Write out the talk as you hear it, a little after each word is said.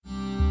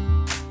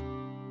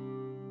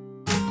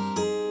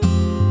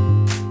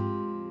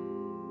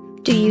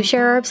Do you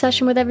share our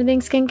obsession with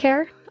everything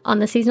skincare? On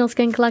the Seasonal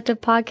Skin Collective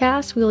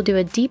podcast, we will do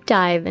a deep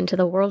dive into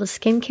the world of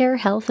skincare,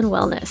 health, and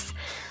wellness.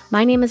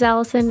 My name is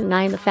Allison, and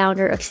I am the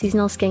founder of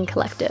Seasonal Skin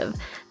Collective,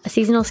 a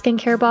seasonal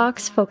skincare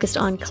box focused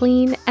on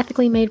clean,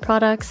 ethically made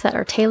products that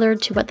are tailored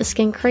to what the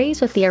skin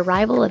craves with the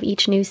arrival of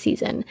each new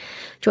season.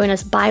 Join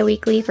us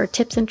bi-weekly for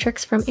tips and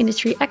tricks from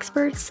industry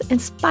experts,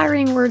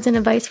 inspiring words and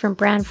advice from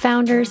brand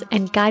founders,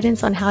 and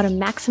guidance on how to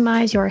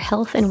maximize your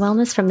health and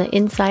wellness from the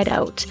inside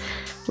out.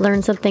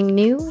 Learn something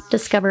new,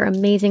 discover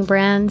amazing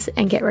brands,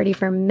 and get ready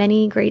for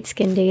many great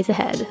skin days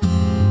ahead.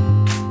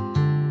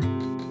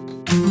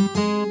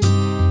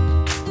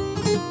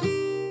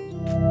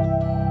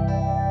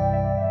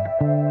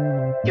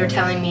 They were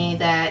telling me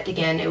that,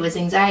 again, it was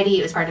anxiety,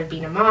 it was part of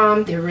being a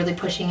mom. They were really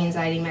pushing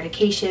anxiety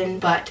medication,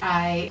 but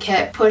I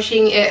kept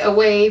pushing it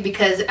away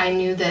because I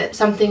knew that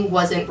something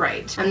wasn't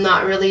right. I'm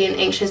not really an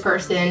anxious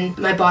person.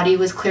 My body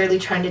was clearly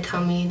trying to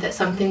tell me that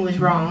something was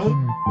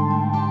wrong.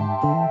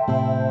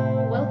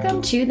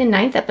 Welcome to the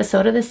 9th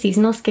episode of the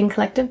Seasonal Skin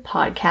Collective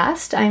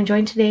podcast. I am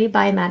joined today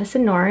by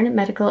Madison Noren,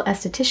 medical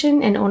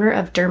esthetician and owner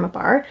of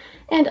Dermabar,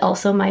 and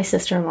also my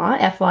sister-in-law,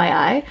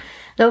 FYI.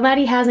 Though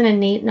Maddie has an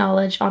innate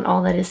knowledge on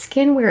all that is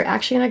skin, we're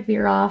actually going to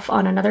veer off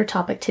on another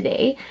topic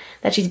today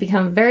that she's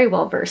become very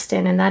well versed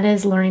in, and that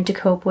is learning to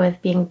cope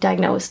with being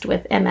diagnosed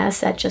with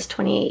MS at just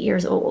 28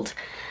 years old.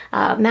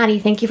 Maddie,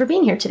 thank you for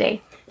being here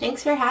today.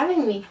 Thanks for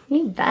having me.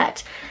 You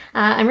bet.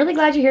 I'm really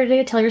glad you're here today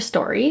to tell your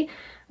story.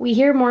 We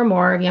hear more and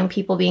more of young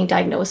people being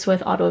diagnosed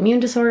with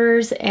autoimmune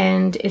disorders,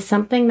 and is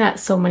something that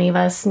so many of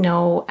us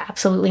know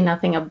absolutely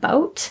nothing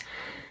about.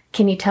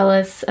 Can you tell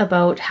us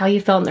about how you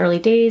felt in the early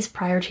days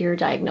prior to your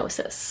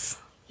diagnosis?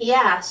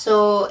 Yeah,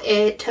 so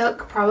it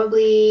took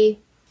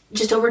probably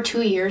just over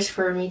 2 years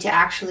for me to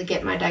actually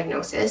get my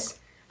diagnosis.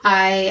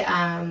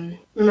 I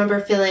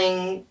remember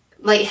feeling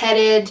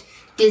lightheaded,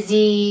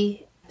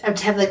 dizzy. I would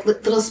have like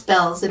little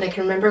spells, and I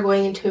can remember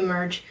going into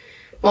Emerge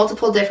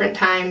multiple different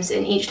times,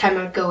 and each time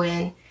I would go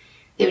in,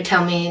 they would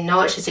tell me,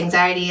 no, it's just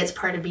anxiety, it's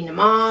part of being a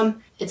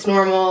mom, it's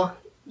normal.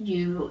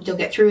 You'll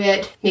get through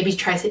it. Maybe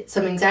try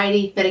some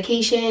anxiety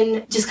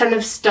medication, just kind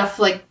of stuff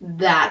like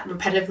that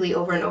repetitively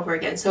over and over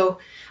again. So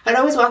I'd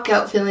always walk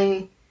out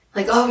feeling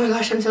like, oh my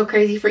gosh, I'm so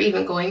crazy for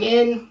even going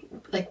in.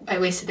 Like I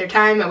wasted their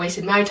time, I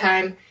wasted my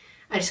time.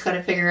 I just got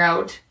to figure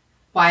out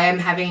why I'm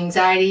having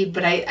anxiety,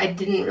 but I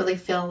didn't really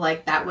feel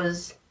like that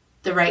was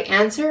the right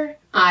answer.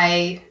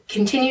 I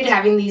continued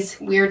having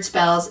these weird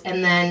spells,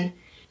 and then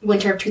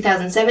winter of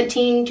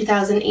 2017,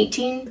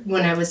 2018,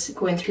 when I was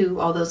going through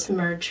all those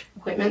Emerge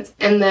appointments.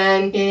 And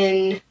then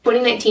in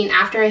 2019,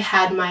 after I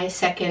had my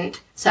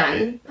second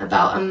son,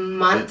 about a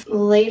month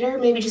later,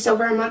 maybe just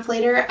over a month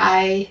later,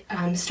 I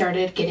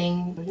started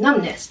getting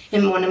numbness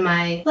in one of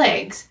my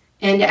legs.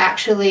 And it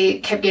actually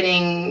kept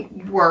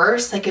getting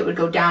worse, like it would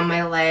go down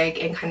my leg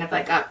and kind of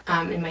like up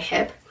in my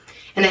hip.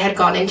 And I had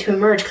gone into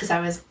Emerge because I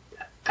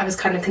was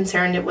kind of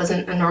concerned it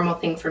wasn't a normal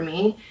thing for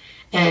me.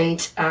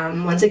 And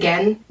once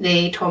again,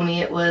 they told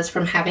me it was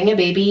from having a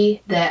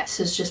baby. This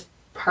is just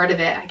part of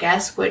it, I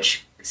guess,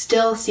 which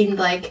still seemed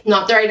like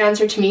not the right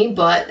answer to me,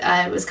 but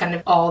it was kind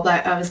of all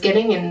that I was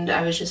getting, and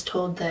I was just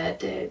told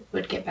that it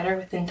would get better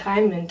within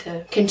time and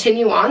to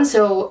continue on.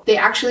 So they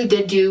actually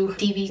did do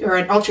DV or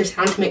an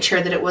ultrasound to make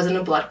sure that it wasn't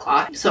a blood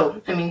clot.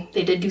 So, I mean,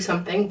 they did do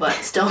something, but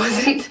still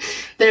wasn't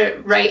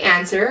the right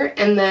answer.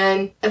 And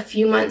then a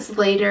few months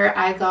later,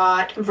 I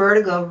got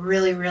vertigo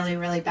really, really,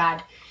 really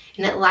bad.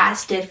 And it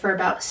lasted for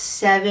about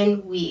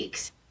 7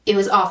 weeks. It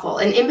was awful.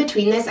 And in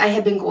between this, I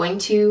had been going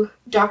to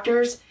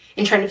doctors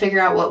and trying to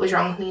figure out what was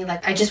wrong with me.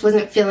 Like, I just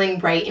wasn't feeling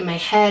right in my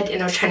head,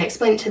 and I was trying to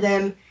explain it to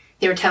them.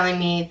 They were telling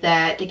me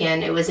that,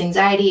 again, it was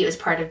anxiety, it was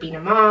part of being a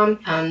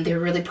mom. They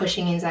were really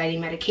pushing anxiety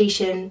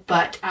medication,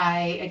 but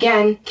I,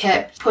 again,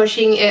 kept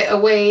pushing it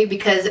away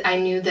because I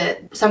knew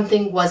that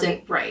something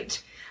wasn't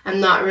right.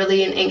 I'm not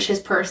really an anxious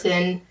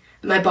person.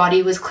 My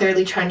body was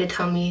clearly trying to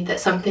tell me that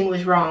something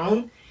was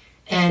wrong.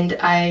 And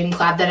I'm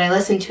glad that I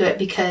listened to it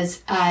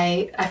because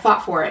I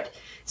fought for it.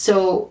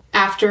 So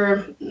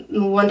after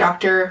one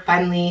doctor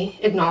finally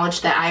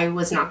acknowledged that I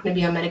was not going to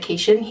be on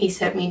medication, he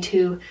sent me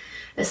to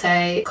a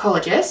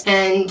psychologist.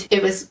 And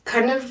it was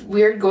kind of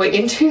weird going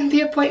into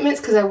the appointments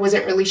because I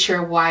wasn't really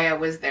sure why I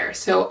was there.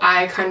 So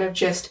I kind of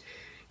just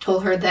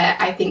told her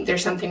that I think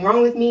there's something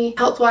wrong with me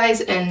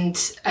health-wise,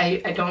 and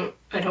I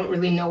don't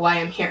really know why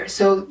I'm here.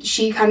 So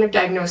she kind of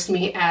diagnosed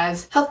me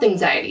as health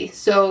anxiety.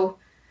 So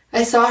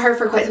I saw her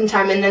for quite some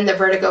time, and then the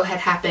vertigo had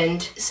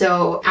happened.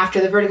 So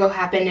after the vertigo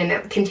happened and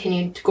it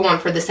continued to go on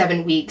for the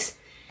 7 weeks,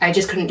 I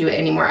just couldn't do it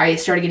anymore. I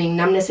started getting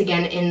numbness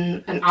again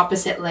in an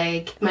opposite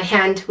leg. My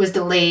hand was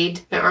delayed.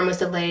 My arm was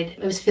delayed.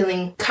 I was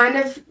feeling kind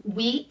of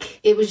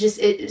weak. It was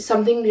just,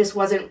 something just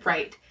wasn't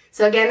right.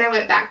 So again, I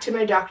went back to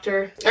my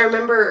doctor. I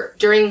remember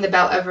during the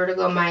bout of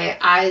vertigo, my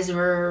eyes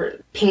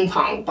were ping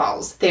pong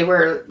balls. They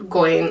were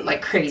going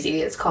like crazy.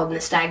 It's called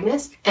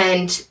nystagmus.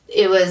 And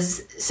it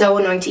was so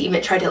annoying to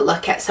even try to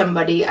look at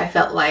somebody. I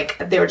felt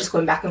like they were just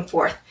going back and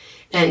forth.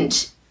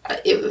 And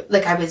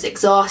I was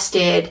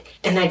exhausted.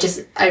 And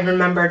I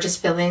remember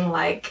just feeling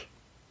like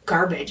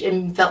garbage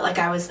and felt like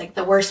I was like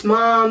the worst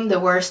mom, the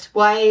worst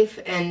wife,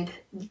 and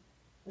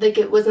like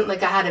it wasn't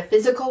like I had a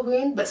physical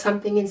wound, but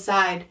something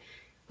inside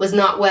was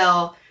not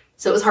well.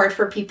 So it was hard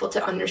for people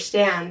to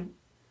understand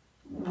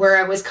where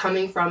I was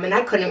coming from, and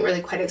I couldn't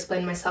really quite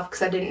explain myself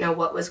because I didn't know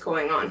what was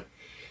going on.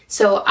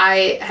 So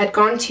I had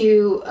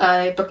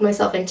booked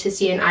myself in to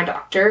see an eye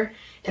doctor,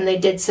 and they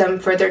did some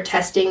further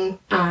testing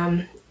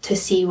to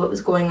see what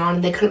was going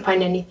on. They couldn't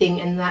find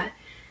anything, and that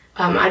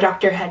eye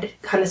doctor had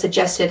kind of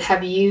suggested,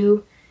 have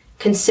you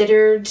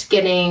considered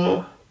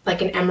getting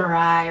like an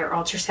MRI or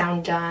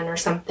ultrasound done or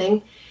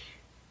something?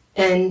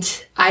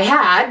 And I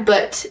had,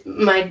 but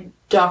my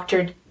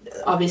doctor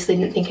obviously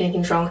didn't think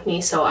anything's wrong with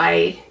me, so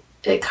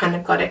it kind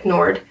of got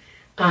ignored.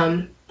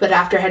 But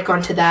after I had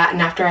gone to that,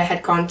 and after I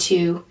had gone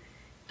to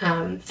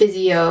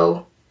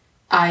physio,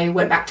 I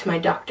went back to my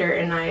doctor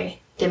and I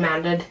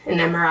demanded an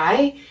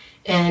MRI,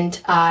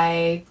 and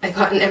I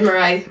got an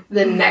MRI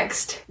the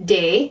next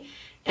day,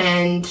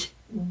 and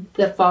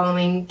the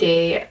following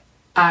day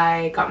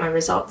I got my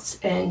results,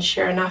 and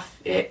sure enough,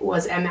 it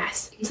was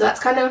MS. So that's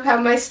kind of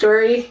how my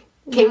story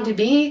came to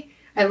be.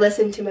 I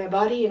listened to my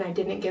body and I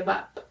didn't give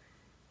up.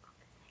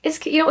 It's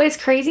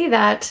crazy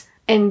that,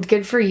 and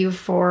good for you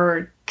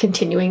for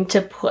continuing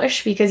to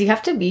push, because you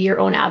have to be your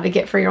own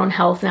advocate for your own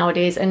health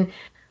nowadays. And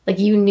like,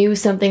 you knew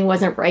something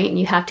wasn't right and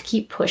you have to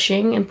keep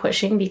pushing and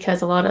pushing,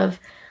 because a lot of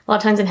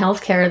times in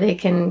healthcare, they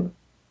can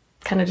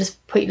kind of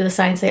just put you to the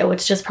side and say, oh,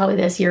 it's just probably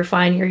this, you're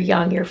fine, you're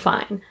young, you're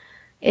fine.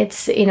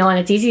 It's, and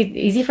it's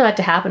easy for that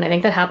to happen. I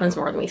think that happens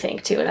more than we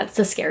think too. And that's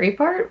the scary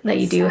part, that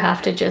you do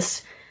have to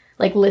just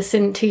like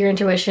listen to your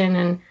intuition,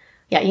 and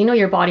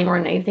your body more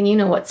than anything. You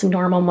know what's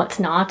normal and what's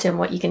not, and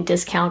what you can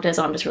discount as,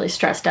 I'm just really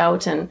stressed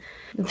out. And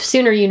the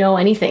sooner you know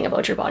anything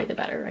about your body, the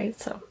better, right?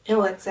 So.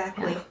 Oh,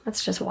 exactly. Yeah,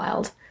 that's just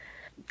wild.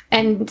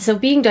 And so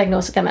being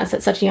diagnosed with MS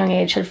at such a young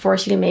age had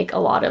forced you to make a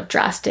lot of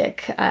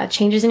drastic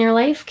changes in your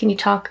life. Can you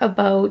talk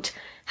about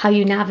how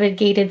you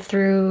navigated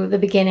through the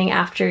beginning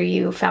after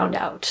you found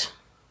out?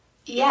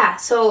 Yeah,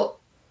 so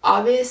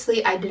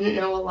obviously I didn't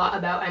know a lot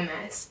about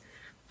MS.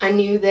 I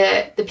knew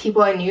that the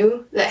people I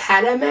knew that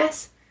had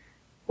MS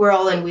were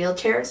all in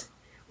wheelchairs,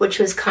 which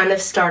was kind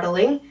of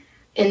startling.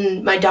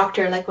 And my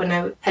doctor, like when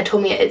I had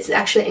told me, it's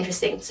actually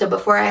interesting. So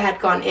before I had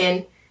gone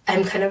in,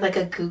 I'm kind of like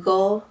a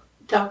Google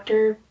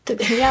doctor.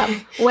 Yeah,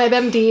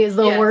 WebMD is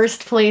the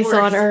worst place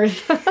on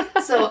earth.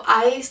 So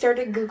I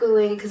started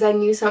Googling because I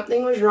knew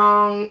something was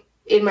wrong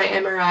in my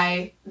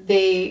MRI.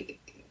 They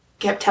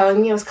kept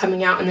telling me I was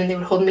coming out, and then they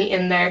would hold me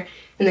in there,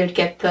 and they'd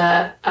get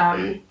the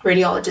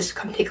radiologist to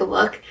come take a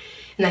look.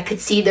 And I could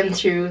see them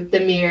through the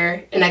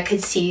mirror, and I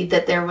could see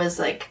that there was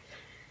like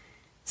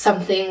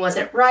something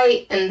wasn't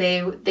right, and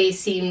they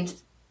seemed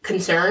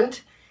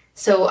concerned.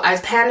 So I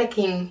was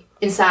panicking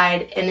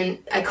inside, and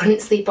I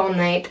couldn't sleep all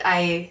night.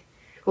 I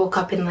woke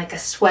up in like a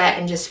sweat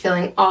and just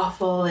feeling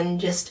awful,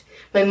 and just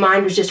my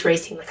mind was just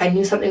racing. Like I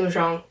knew something was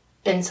wrong,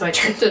 and so I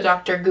turned to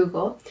Dr.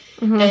 Google,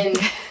 and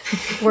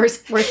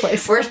worst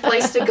place, worst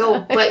place to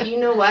go. But you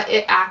know what?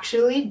 It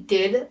actually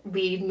did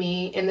lead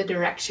me in the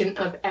direction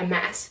of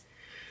MS,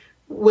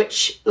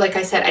 which, like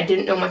I said, I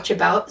didn't know much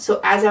about.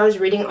 So as I was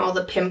reading all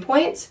the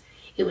pinpoints,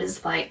 it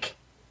was like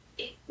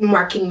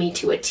marking me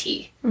to a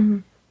T. Mm-hmm.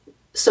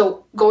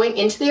 So going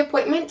into the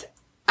appointment,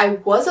 I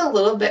was a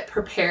little bit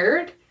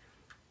prepared.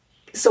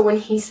 So when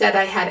he said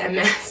I had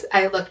MS,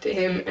 I looked at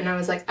him and I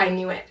was like, I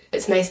knew it.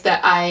 It's nice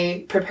that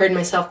I prepared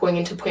myself going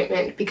into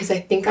appointment, because I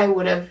think it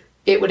would have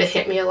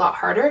hit me a lot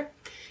harder.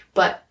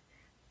 But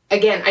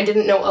again, I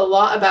didn't know a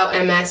lot about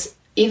MS.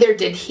 Either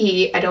did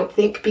he, I don't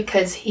think,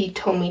 because he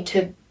told me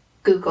to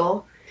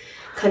Google,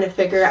 kind of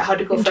figure out how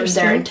to go from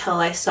there until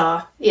I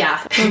saw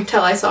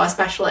a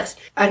specialist.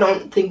 I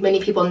don't think many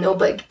people know,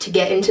 but to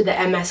get into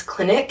the MS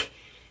clinic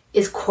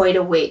is quite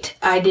a wait.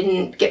 I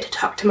didn't get to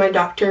talk to my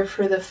doctor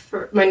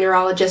my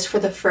neurologist for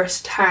the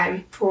first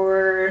time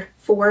for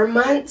 4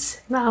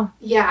 months. Wow.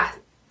 Yeah.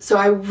 So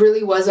I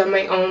really was on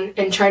my own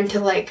and trying to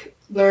like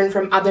learn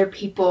from other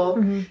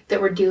people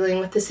that were dealing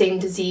with the same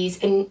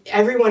disease. And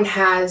everyone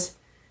has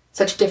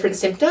such different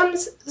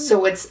symptoms,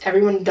 so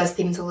everyone does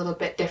things a little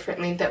bit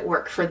differently that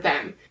work for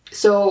them.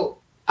 So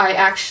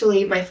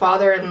my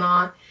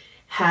father-in-law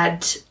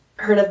had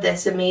heard of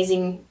this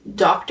amazing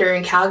doctor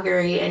in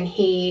Calgary, and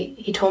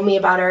he told me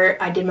about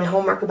her. I did my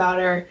homework about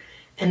her,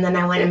 and then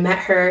I went and met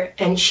her,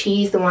 and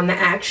she's the one that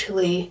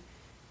actually,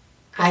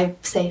 I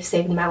say,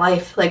 saved my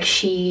life. Like,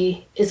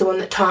 she is the one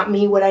that taught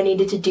me what I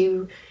needed to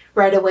do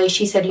right away.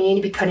 She said, you need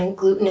to be cutting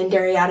gluten and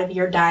dairy out of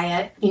your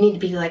diet. You need to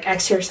be like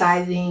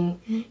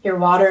exercising, your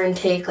water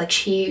intake. Like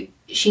she's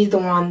the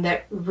one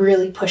that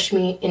really pushed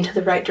me into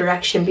the right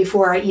direction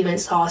before I even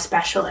saw a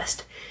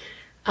specialist.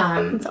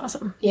 That's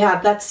awesome.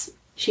 Yeah,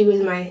 she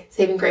was my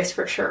saving grace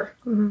for sure.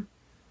 Mm-hmm.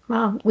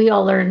 Wow. We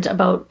all learned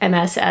about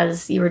MS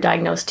as you were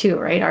diagnosed too,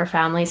 right? Our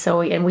family.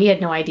 And we had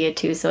no idea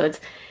too. So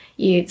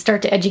you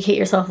start to educate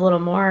yourself a little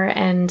more,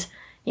 and,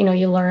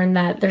 you learn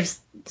that there's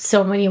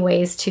so many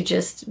ways to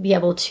just be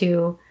able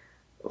to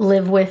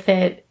live with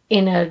it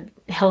in a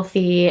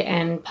healthy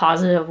and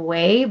positive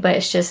way. But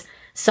it's just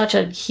such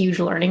a huge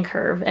learning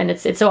curve. And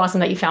it's so awesome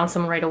that you found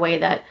someone right away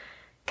that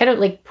kind of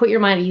like put your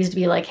mind at ease to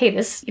be like, hey,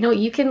 this, you know,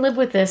 you can live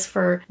with this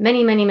for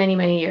many, many, many,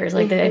 many years,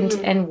 like,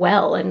 and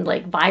well, and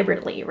like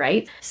vibrantly,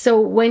 right? So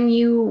when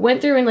you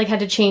went through and like had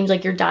to change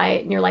like your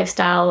diet and your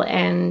lifestyle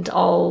and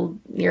all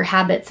your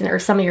habits or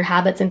some of your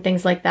habits and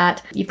things like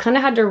that, you kind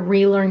of had to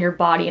relearn your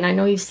body. And I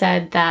know you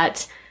said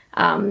that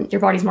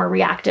your body's more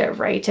reactive,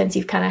 right? And so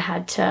you've kind of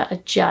had to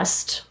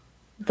adjust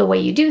the way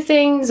you do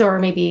things or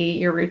maybe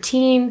your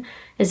routine.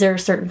 Is there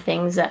certain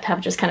things that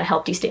have just kind of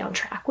helped you stay on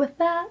track with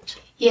that?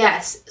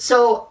 Yes.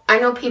 So I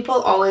know people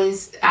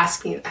always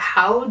ask me,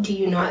 how do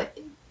you not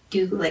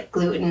do like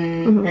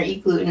gluten or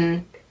eat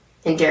gluten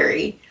and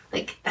dairy?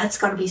 Like, that's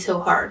got to be so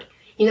hard.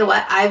 You know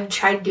what? I've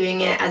tried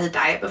doing it as a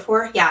diet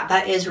before. Yeah,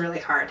 that is really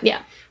hard.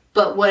 Yeah.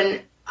 But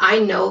when I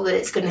know that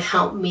it's going to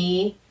help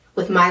me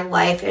with my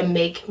life and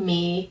make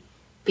me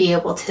be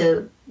able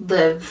to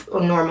live a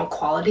normal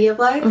quality of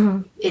life,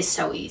 it's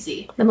so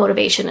easy. The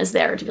motivation is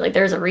there to be like,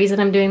 there's a reason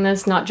I'm doing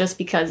this, not just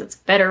because it's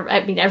better.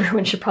 I mean,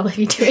 everyone should probably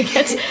be doing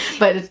it,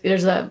 but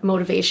there's a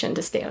motivation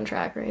to stay on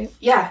track, right?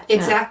 Yeah,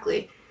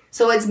 exactly. Yeah.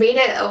 So it's made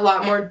it a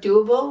lot more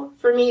doable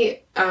for me,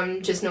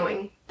 just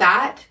knowing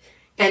that.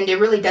 And it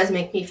really does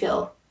make me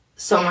feel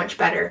so much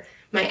better.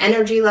 My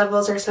energy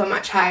levels are so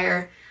much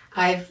higher.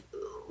 I've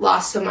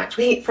lost so much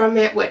weight from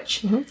it,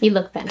 which... You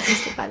look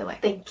fantastic, by the way.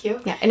 Thank you.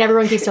 Yeah, and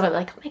everyone keeps telling me,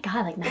 like, oh my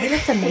God, like, Maddie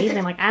looks amazing.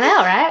 I'm like, I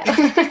know,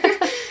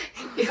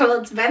 right?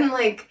 Well, it's been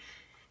like,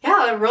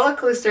 a roller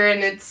coaster,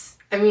 and it's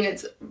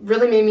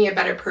really made me a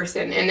better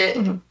person.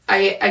 And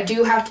I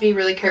do have to be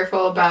really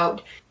careful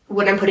about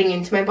what I'm putting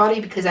into my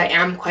body because I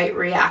am quite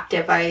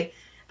reactive. I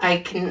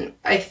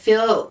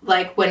feel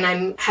like when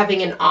I'm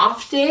having an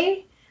off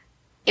day,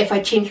 if I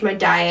change my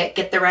diet,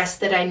 get the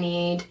rest that I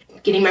need,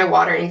 getting my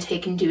water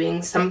intake and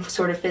doing some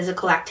sort of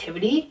physical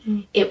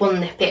activity, it will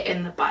nip it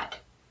in the bud.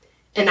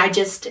 And I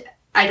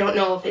don't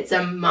know if it's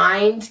a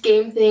mind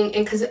game thing,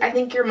 and because I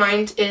think your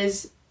mind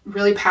is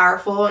really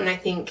powerful, and I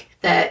think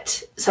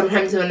that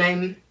sometimes when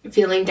I'm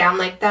feeling down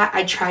like that,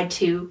 I try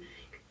to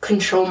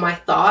control my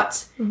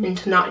thoughts and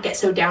to not get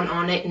so down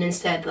on it, and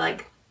instead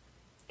like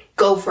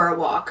go for a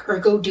walk or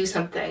go do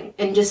something.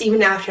 And just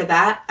even after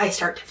that, I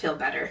start to feel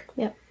better.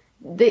 Yeah.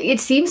 It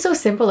seems so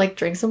simple, like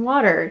drink some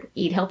water,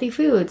 eat healthy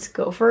foods,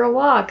 go for a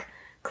walk,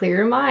 clear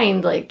your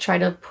mind, like try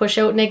to push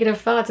out negative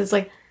thoughts. It's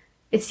like,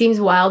 it seems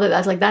wild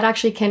that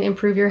actually can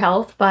improve your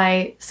health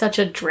by such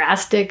a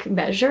drastic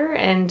measure.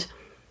 And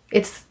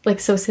it's like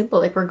so simple.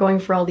 Like we're going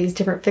for all these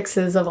different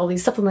fixes of all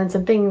these supplements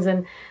and things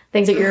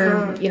that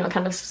you're,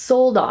 kind of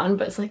sold on,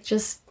 but it's like,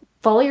 just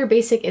follow your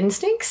basic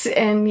instincts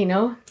and,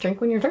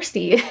 drink when you're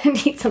thirsty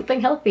and eat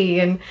something healthy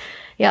and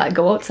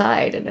go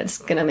outside, and it's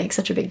going to make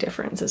such a big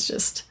difference. It's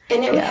just...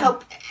 And it would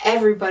help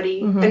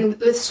everybody. And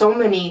with so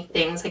many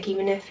things, like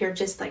even if you're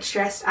just like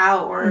stressed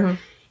out or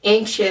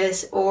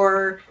anxious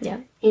or,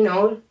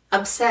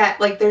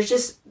 upset, like there's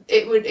just,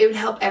 it would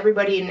help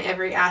everybody in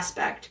every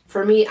aspect.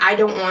 For me, I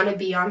don't want to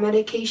be on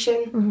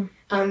medication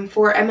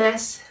for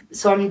MS.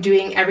 So I'm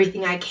doing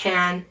everything I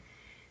can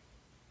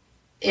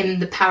in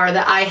the power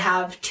that I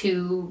have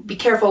to be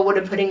careful what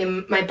I'm putting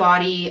in my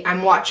body.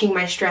 I'm watching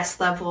my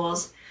stress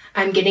levels.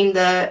 I'm getting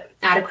the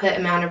adequate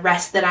amount of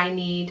rest that I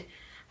need.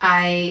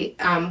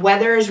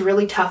 Weather is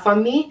really tough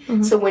on me.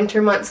 So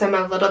winter months, I'm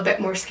a little bit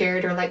more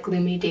scared, or like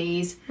gloomy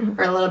days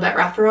are a little bit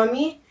rougher on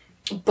me.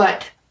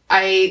 But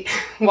I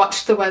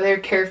watch the weather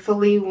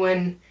carefully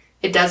when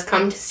it does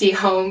come to see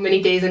how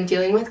many days I'm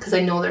dealing with, because I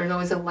know there's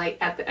always a light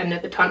at the end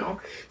of the tunnel.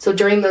 So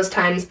during those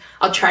times,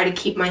 I'll try to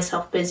keep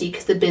myself busy,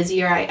 because the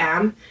busier I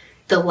am,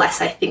 the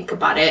less I think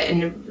about it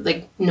and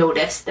like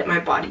notice that my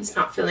body's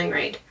not feeling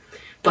right.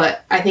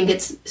 But I think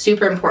it's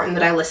super important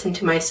that I listen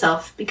to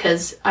myself,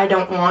 because I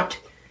don't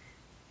want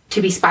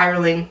to be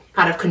spiraling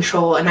out of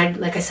control. And I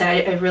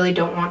really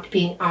don't want to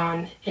be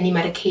on any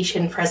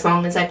medication for as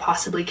long as I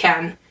possibly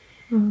can.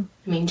 I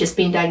mean, just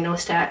being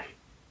diagnosed at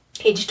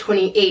age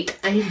 28,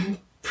 I'm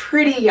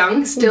pretty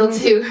young still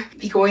to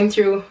be going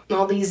through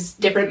all these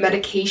different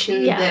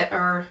medications that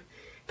are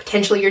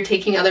potentially you're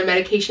taking other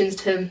medications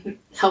to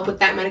help with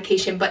that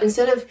medication. But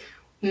instead of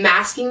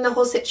masking the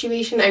whole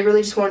situation, I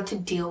really just wanted to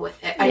deal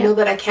with it. I know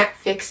that I can't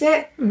fix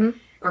it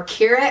or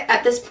cure it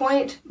at this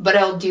point, but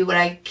I'll do what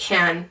I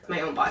can with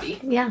my own body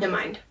and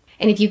mind.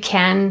 And if you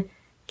can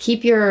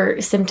keep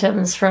your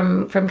symptoms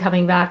from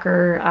coming back,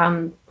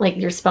 or like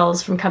your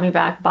spells from coming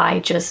back by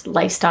just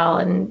lifestyle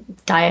and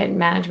diet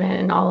management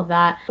and all of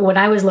that. When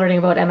I was learning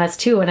about MS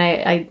too, and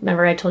I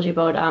remember I told you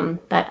about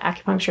that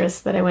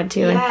acupuncturist that I went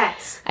to,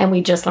 and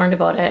we just learned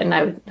about it, and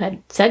I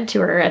had said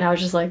to her, and I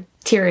was just like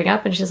tearing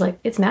up, and she's like,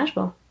 it's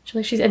manageable.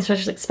 She's like,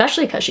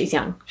 especially because she's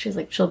young. She's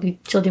like, she'll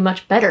do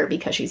much better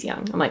because she's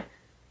young. I'm like,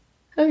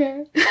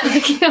 okay.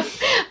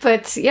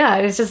 But yeah,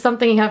 it's just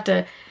something you have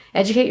to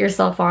educate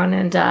yourself on,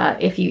 and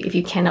if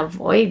you can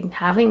avoid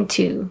having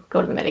to go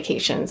to the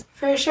medications.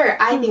 For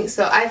sure, I think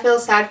so. I feel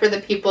sad for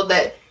the people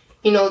that,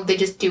 they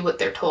just do what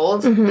they're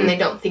told and they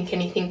don't think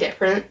anything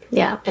different.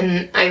 Yeah.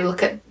 And I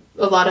look at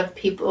a lot of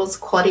people's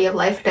quality of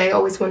life, and I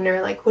always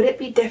wonder, like, would it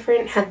be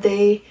different had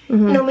they,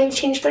 maybe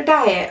changed their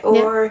diet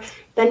or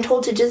been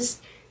told to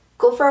just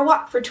go for a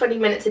walk for 20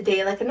 minutes a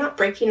day? Like, I'm not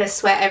breaking a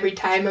sweat every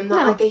time. I'm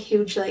not like a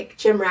huge like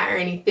gym rat or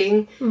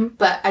anything,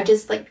 but I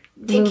just like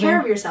take care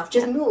of yourself.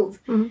 Just move.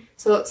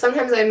 So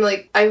sometimes I'm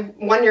like, I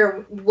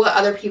wonder what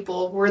other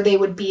people, where they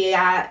would be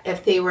at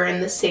if they were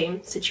in the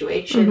same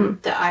situation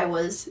that I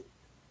was.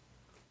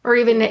 Or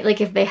even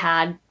like if they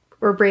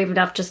were brave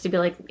enough just to be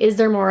like, is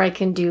there more I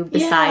can do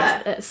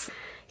besides this?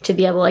 To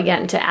be able,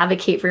 again, to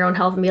advocate for your own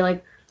health and be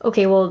like,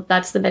 okay, well,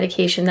 that's the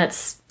medication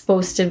that's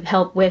supposed to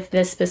help with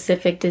this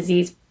specific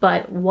disease,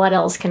 but what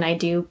else can I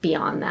do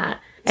beyond that?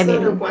 It's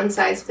not a one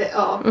size fit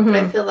all, but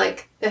I feel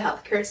like the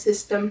healthcare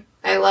system,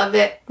 I love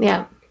it.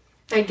 Yeah.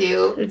 I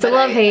do. It's a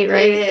love-hate,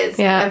 right? It is.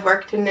 Yeah. I've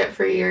worked in it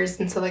for years,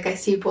 and so like I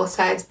see both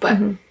sides, but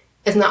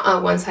it's not a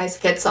one size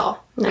fits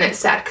all. No. And it's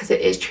sad because it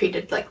is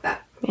treated like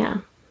that. Yeah,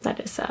 that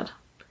is sad.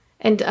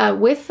 And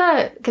with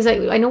that, because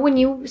I know when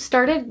you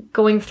started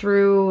going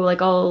through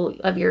like all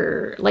of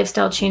your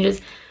lifestyle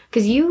changes,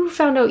 because you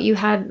found out you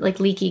had like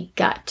leaky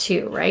gut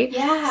too, right?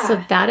 Yeah.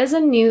 So that is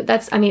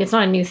it's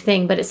not a new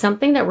thing, but it's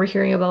something that we're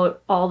hearing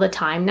about all the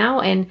time now.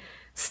 And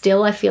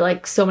still, I feel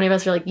like so many of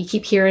us are like, you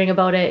keep hearing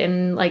about it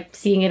and like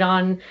seeing it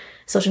on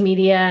social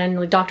media and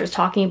like doctors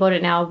talking about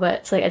it now, but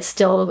it's like, it's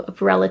still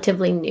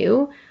relatively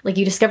new. Like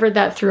you discovered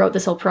that throughout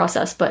this whole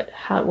process, but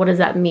what does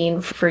that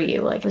mean for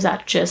you? Like, was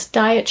that just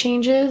diet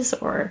changes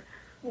or?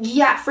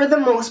 Yeah, for the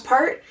most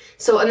part.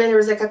 So, and then there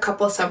was like a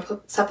couple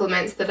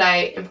supplements that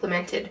I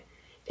implemented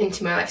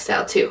into my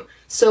lifestyle too.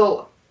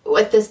 So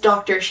with this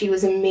doctor, she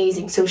was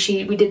amazing. So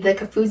we did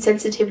like a food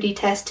sensitivity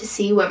test to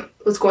see what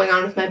was going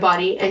on with my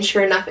body, and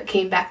sure enough, it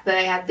came back that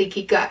I had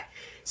leaky gut.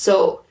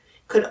 So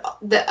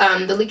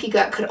the leaky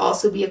gut could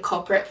also be a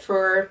culprit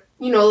for,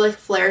 like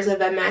flares of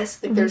MS.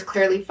 Like there's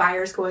clearly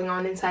fires going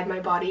on inside my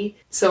body.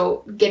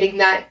 So getting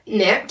that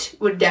nipped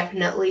would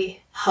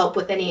definitely help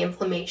with any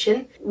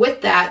inflammation.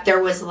 With that,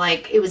 it was a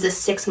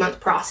 6-month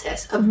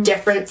process of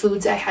different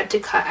foods I had to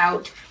cut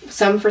out.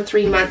 Some for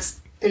 3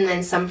 months and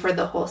then some for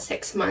the whole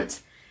 6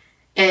 months.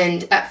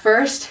 And at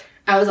first,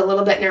 I was a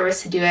little bit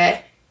nervous to do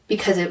it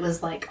because it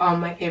was like all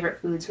my favorite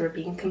foods were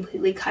being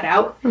completely cut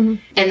out. And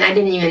I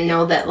didn't even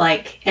know that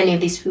like any of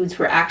these foods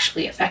were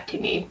actually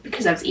affecting me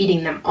because I was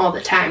eating them all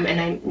the time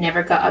and I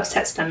never got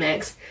upset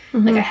stomachs.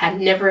 Like I had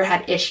never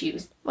had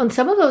issues. Well, and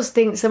some of those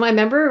things, so I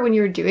remember when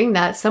you were doing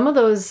that, some of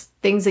those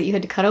things that you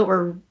had to cut out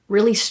were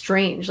really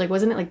strange. Like,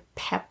 wasn't it like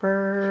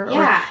pepper?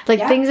 Yeah. Or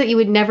things that you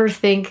would never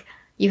think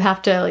you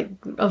have to like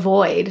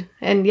avoid.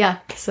 And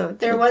so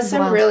there was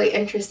some really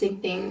interesting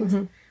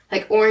things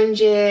like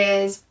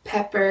oranges,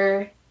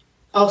 pepper,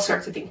 all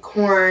sorts of things,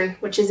 corn,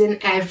 which is in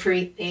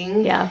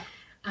everything. Yeah.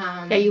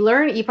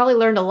 You probably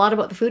learned a lot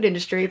about the food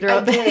industry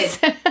throughout this.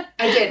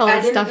 I did. All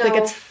the stuff that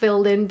gets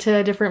filled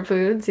into different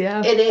foods.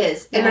 Yeah. It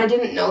is. And I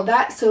didn't know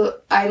that.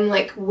 So I'm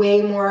like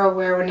way more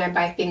aware when I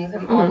buy things.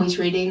 I'm always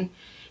reading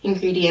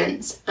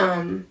ingredients.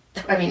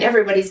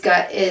 Everybody's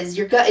gut is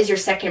your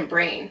second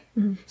brain.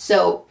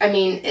 So,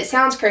 it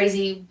sounds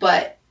crazy,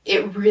 but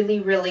it really,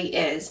 really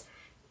is.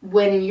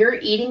 When you're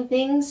eating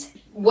things,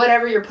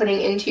 whatever you're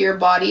putting into your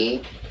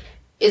body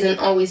isn't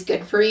always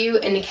good for you,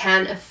 and it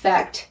can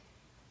affect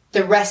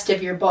the rest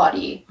of your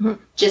body.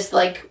 Just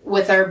like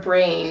with our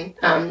brain,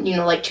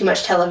 like too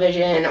much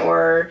television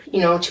or,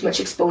 too much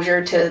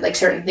exposure to like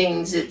certain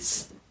things.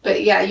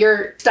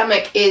 Your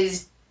stomach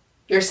is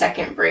your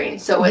second brain.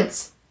 So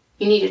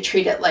you need to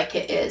treat it like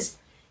it is.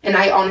 And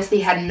I honestly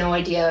had no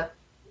idea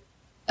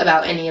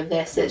about any of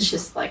this. It's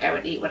just like I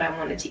would eat what I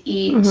wanted to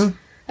eat.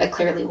 I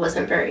clearly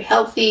wasn't very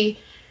healthy.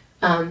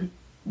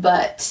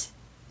 But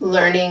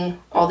learning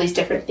all these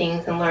different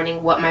things and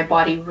learning what my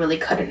body really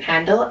couldn't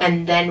handle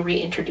and then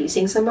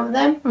reintroducing some of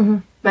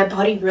them, my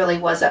body really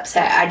was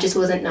upset. I just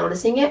wasn't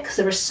noticing it because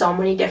there were so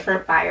many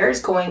different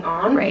fires going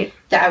on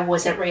that I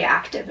wasn't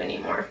reactive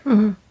anymore.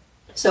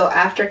 So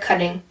after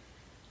cutting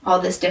all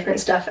this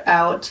different stuff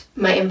out,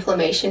 my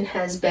inflammation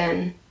has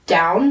been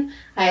down.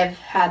 I have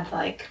had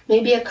like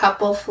maybe a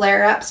couple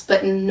flare-ups,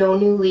 but no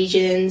new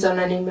lesions on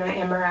any of my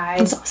MRIs.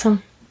 That's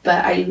awesome.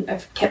 But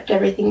I've kept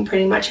everything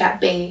pretty much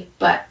at bay.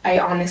 But I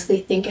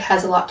honestly think it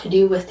has a lot to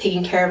do with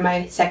taking care of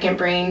my second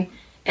brain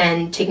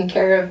and taking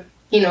care of,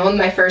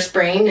 my first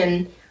brain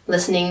and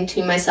listening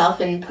to myself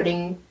and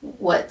putting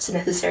what's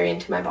necessary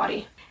into my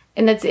body.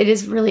 And it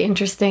is really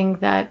interesting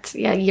that,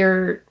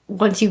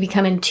 once you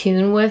become in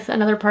tune with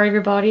another part of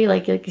your body,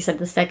 like you said,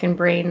 the second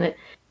brain, that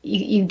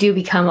you do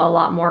become a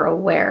lot more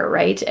aware,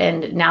 right?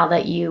 And now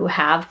that you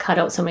have cut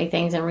out so many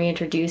things and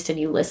reintroduced and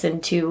you listen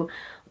to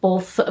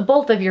both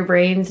of your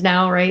brains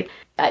now, right?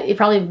 It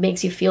probably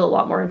makes you feel a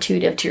lot more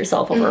intuitive to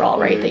yourself overall,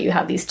 right? That you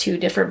have these two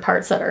different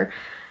parts that are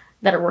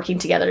working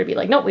together to be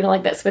like, nope, we don't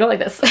like this. We don't like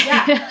this.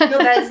 Yeah. No,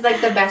 that's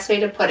like the best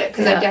way to put it.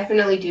 Because I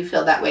definitely do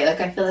feel that way.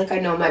 Like, I feel like I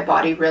know my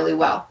body really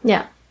well.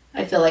 Yeah.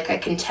 I feel like I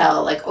can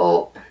tell, like,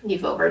 oh,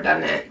 you've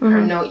overdone it.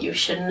 Or no, you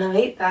shouldn't have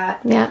ate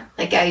that. Yeah.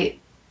 Like, I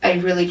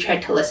really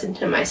tried to listen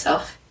to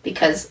myself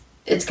because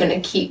it's going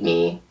to keep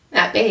me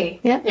at bay.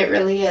 Yeah. It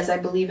really is. I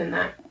believe in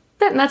that.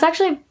 That's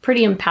actually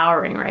pretty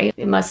empowering, right?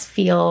 It must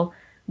feel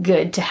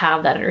good to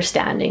have that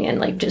understanding and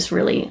like just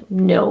really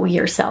know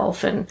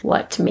yourself and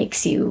what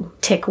makes you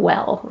tick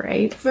well,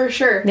 right? For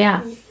sure.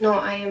 Yeah. No,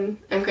 I'm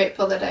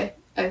grateful that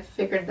I've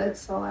figured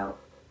this all out.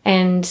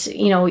 And,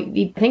 you know,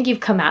 I think you've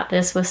come at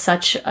this with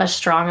such a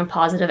strong and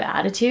positive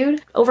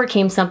attitude,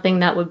 overcame something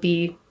that would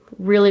be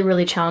really,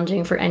 really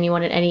challenging for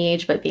anyone at any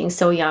age, but being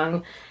so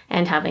young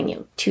and having, you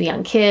know, 2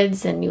 young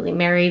kids and newly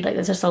married, like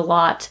there's just a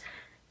lot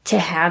to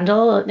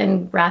handle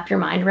and wrap your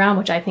mind around,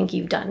 which I think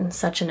you've done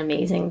such an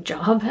amazing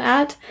job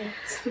at.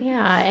 Thanks.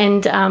 Yeah.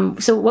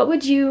 And so what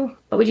would you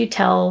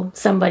tell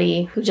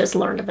somebody who just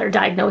learned of their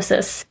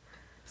diagnosis?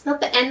 It's not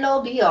the end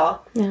all be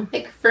all. Yeah.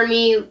 Like for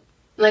me,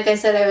 like I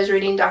said, I was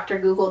reading Dr.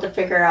 Google to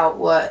figure out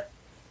what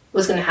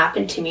was going to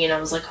happen to me. And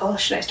I was like, oh,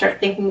 should I start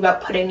thinking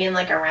about putting in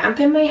like a ramp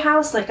in my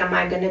house? Like, am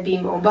I going to be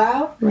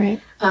mobile? Right.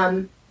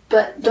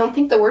 But don't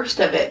think the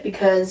worst of it,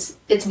 because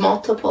it's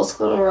multiple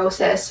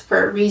sclerosis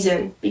for a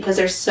reason, because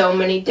there's so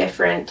many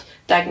different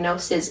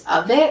diagnoses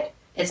of it.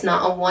 It's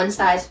not a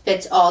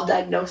one-size-fits-all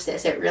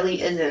diagnosis. It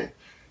really isn't.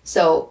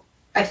 So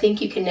I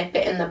think you can nip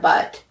it in the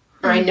bud,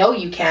 or I know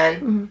you can.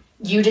 Mm-hmm.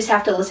 You just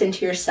have to listen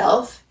to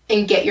yourself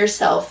and get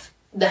yourself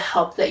the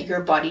help that your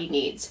body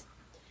needs.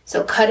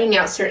 So cutting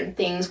out certain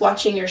things,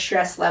 watching your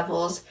stress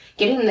levels,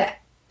 getting the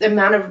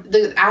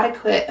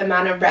adequate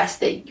amount of rest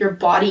that your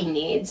body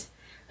needs.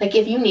 Like,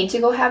 if you need to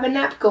go have a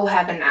nap, go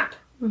have a nap.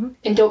 Mm-hmm.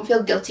 And don't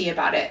feel guilty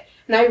about it.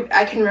 And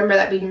I can remember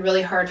that being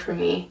really hard for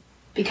me,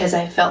 because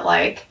I felt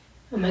like,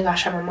 oh my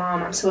gosh, I'm a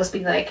mom. I'm supposed to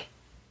be, like,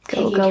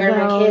 taking care of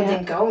my kids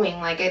and going.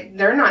 Like,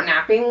 they're not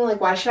napping. Like,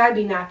 why should I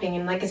be napping?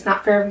 And, like, it's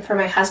not fair for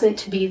my husband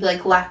to be,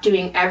 like, left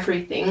doing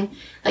everything.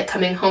 Like,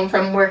 coming home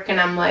from work and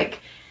I'm, like,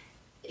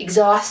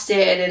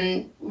 exhausted.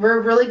 And we're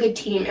a really good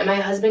team. And my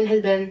husband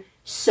has been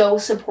so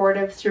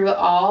supportive through it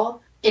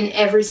all. In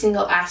every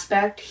single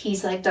aspect.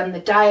 He's like done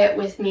the diet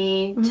with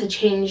me to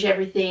change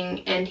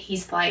everything, and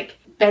he's like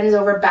bends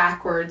over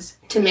backwards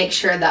to make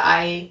sure that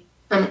I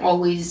am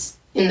always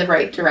in the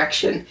right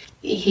direction.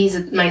 He's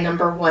my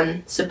number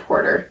one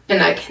supporter,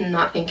 and I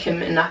cannot thank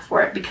him enough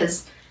for it,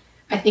 because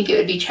I think it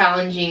would be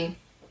challenging.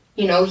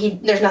 You know,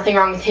 there's nothing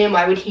wrong with him.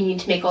 Why would he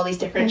need to make all these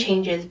different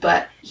changes?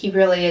 But he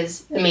really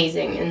is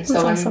amazing, and so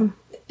that's awesome.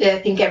 I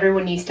think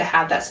everyone needs to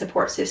have that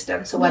support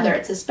system. So whether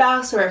it's a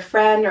spouse or a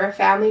friend or a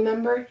family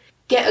member,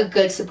 get a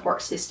good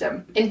support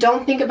system. And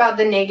don't think about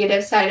the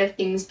negative side of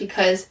things,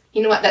 because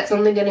you know what, that's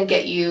only going to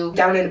get you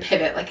down in a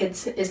pivot. Like,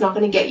 it's not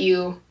going to get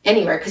you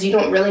anywhere, because you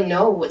don't really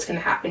know what's going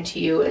to happen to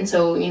you. And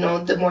so, you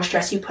know, the more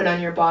stress you put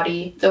on your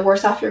body, the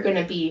worse off you're going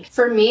to be.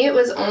 For me, it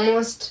was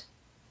almost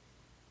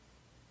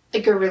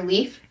like a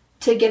relief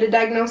to get a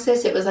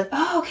diagnosis. It was like,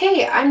 oh,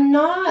 okay, I'm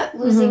not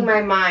losing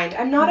my mind.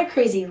 I'm not a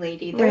crazy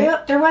lady.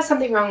 There was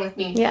something wrong with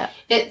me. Yeah.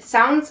 It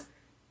sounds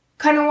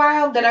kind of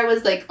wild that I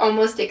was like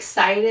almost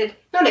excited.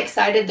 Not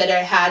excited that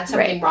I had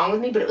something wrong with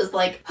me, but it was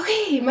like,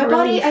 okay, my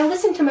body, I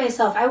listened to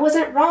myself. I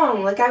wasn't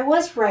wrong. Like, I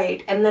was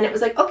right. And then it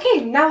was like,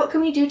 okay, now what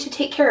can we do to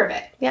take care of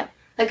it? Yeah.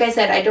 Like I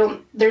said,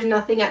 there's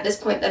nothing at this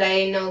point that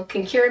I know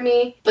can cure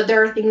me, but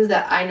there are things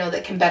that I know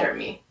that can better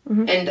me.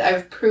 Mm-hmm. And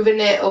I've proven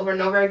it over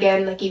and over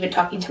again. Like, even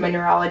talking to my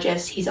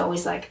neurologist, he's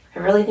always like, I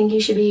really think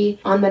you should be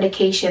on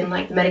medication.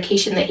 Like, the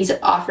medication that he's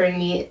offering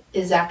me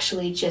is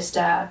actually just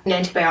an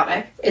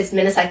antibiotic. It's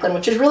minocycline,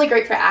 which is really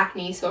great for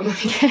acne. So I'm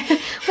like,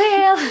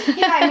 well,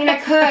 yeah, I mean, I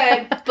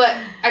could, but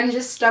I'm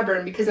just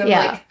stubborn, because I'm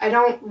like, I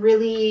don't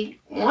really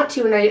want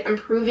to, and I'm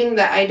proving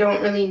that I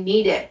don't really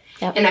need it.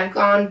 Yep. And I've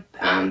gone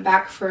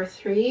back for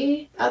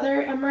 3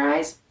 other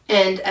MRIs,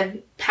 and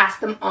I've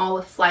passed them all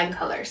with flying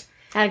colors.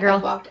 Atta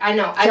girl. I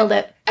know. Killed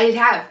it. I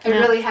have. I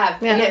really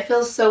have. Yeah. And it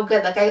feels so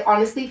good. Like, I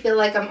honestly feel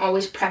like I'm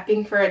always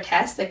prepping for a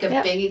test, like a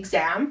big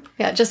exam.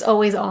 Yeah, just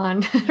always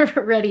on.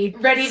 ready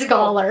to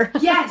scholar. Go.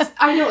 Yes,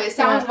 I know. It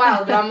sounds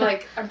wild, but I'm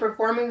like, I'm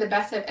performing the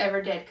best I've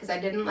ever did, because I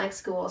didn't like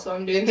school, so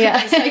I'm doing the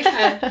best I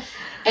can.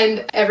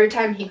 And every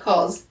time he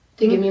calls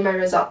to give me my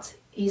results,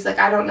 he's like,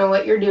 I don't know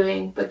what you're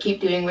doing, but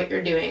keep doing what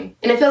you're doing.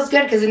 And it feels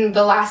good, because in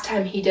the last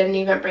time, he didn't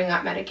even bring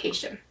up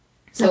medication.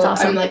 So that's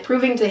awesome. I'm like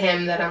proving to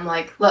him that I'm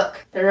like,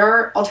 look, there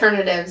are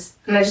alternatives,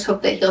 and I just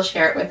hope that he'll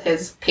share it with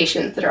his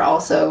patients that are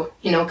also,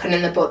 you know, kind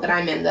of in the boat that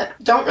I'm in,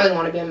 that don't really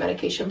want to be on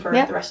medication for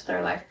the rest of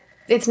their life.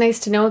 It's nice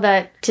to know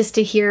that, just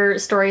to hear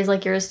stories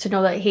like yours, to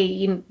know that,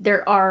 hey,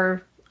 there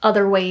are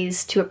other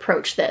ways to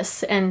approach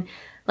this. And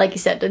like you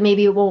said,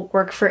 maybe it won't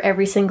work for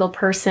every single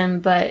person,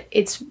 but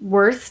it's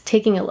worth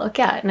taking a look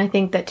at. And I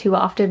think that too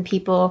often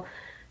people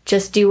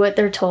just do what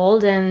they're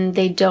told, and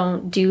they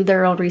don't do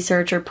their own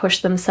research or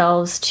push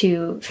themselves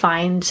to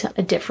find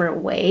a different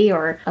way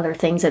or other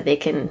things that they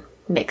can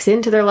mix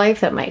into their life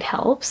that might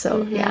help.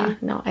 So yeah,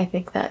 no, I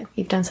think that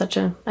you've done such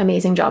an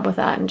amazing job with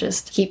that, and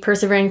just keep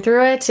persevering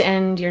through it,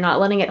 and you're not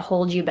letting it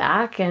hold you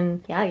back.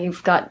 And yeah,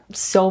 you've got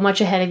so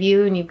much ahead of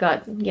you, and you've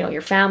got, you know,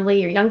 your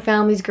family, your young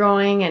family's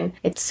growing, and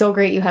it's so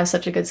great you have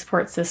such a good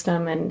support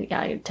system. And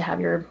yeah, to have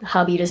your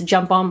hubby just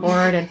jump on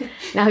board, and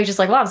now he's just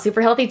like, wow, I'm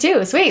super healthy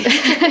too, sweet.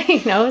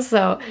 You know,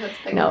 so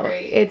no,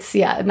 great. It's,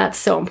 yeah, and that's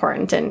so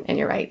important. And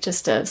you're right,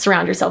 just to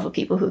surround yourself with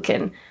people who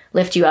can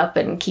lift you up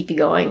and keep you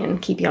going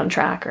and keep you on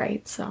track,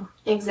 right? So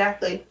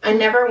exactly. I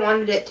never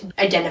wanted it to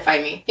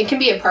identify me. It can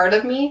be a part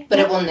of me, but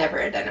it will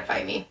never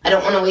identify me. I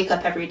don't want to wake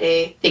up every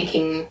day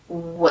thinking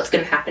what's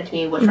going to happen to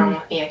me, what's wrong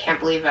with me, I can't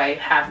believe I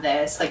have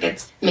this. Like,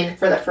 it's, I mean,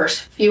 for the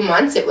first few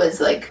months, it was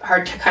like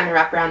hard to kind of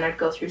wrap around. I'd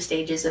go through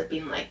stages of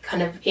being like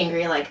kind of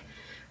angry, like,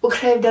 what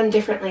could I have done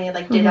differently?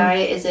 Like,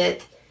 is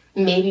it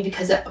maybe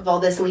because of all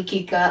this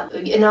leaky gut?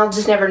 And I'll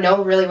just never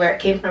know really where it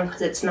came from,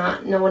 because it's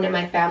not, no one in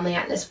my family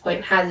at this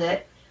point has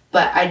it.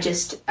 But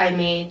I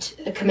made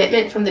a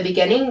commitment from the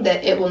beginning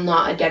that it will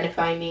not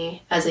identify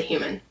me as a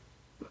human.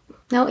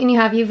 No, and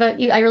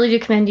I really do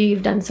commend you.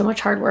 You've done so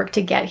much hard work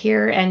to get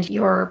here, and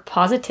your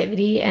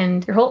positivity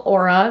and your whole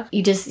aura,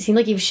 you just seem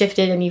like you've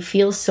shifted and you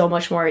feel so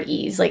much more at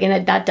ease. Like,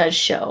 and that does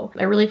show.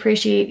 I really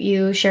appreciate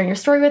you sharing your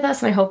story with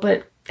us, and I hope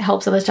it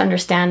helps others to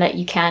understand that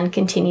you can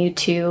continue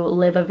to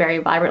live a very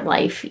vibrant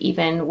life,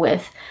 even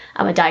with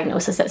a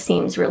diagnosis that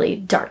seems really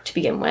dark to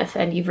begin with.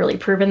 And you've really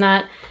proven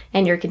that,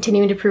 and you're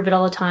continuing to prove it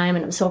all the time,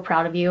 and I'm so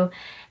proud of you.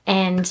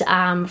 And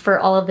for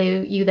all of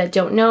you that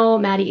don't know,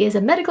 Maddie is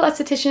a medical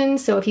esthetician,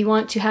 so if you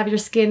want to have your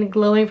skin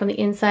glowing from the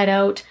inside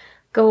out,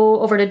 go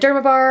over to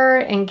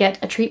Dermabar and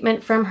get a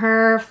treatment from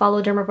her.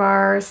 Follow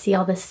Dermabar, see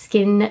all the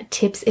skin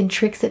tips and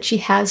tricks that she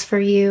has for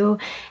you,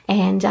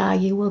 and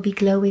you will be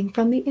glowing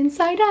from the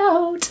inside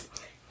out.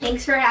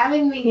 Thanks for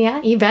having me.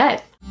 Yeah, you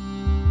bet.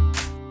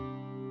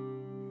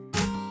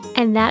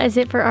 And that is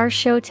it for our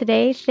show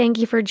today. Thank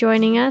you for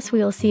joining us.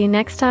 We will see you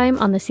next time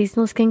on the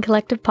Seasonal Skin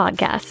Collective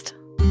podcast.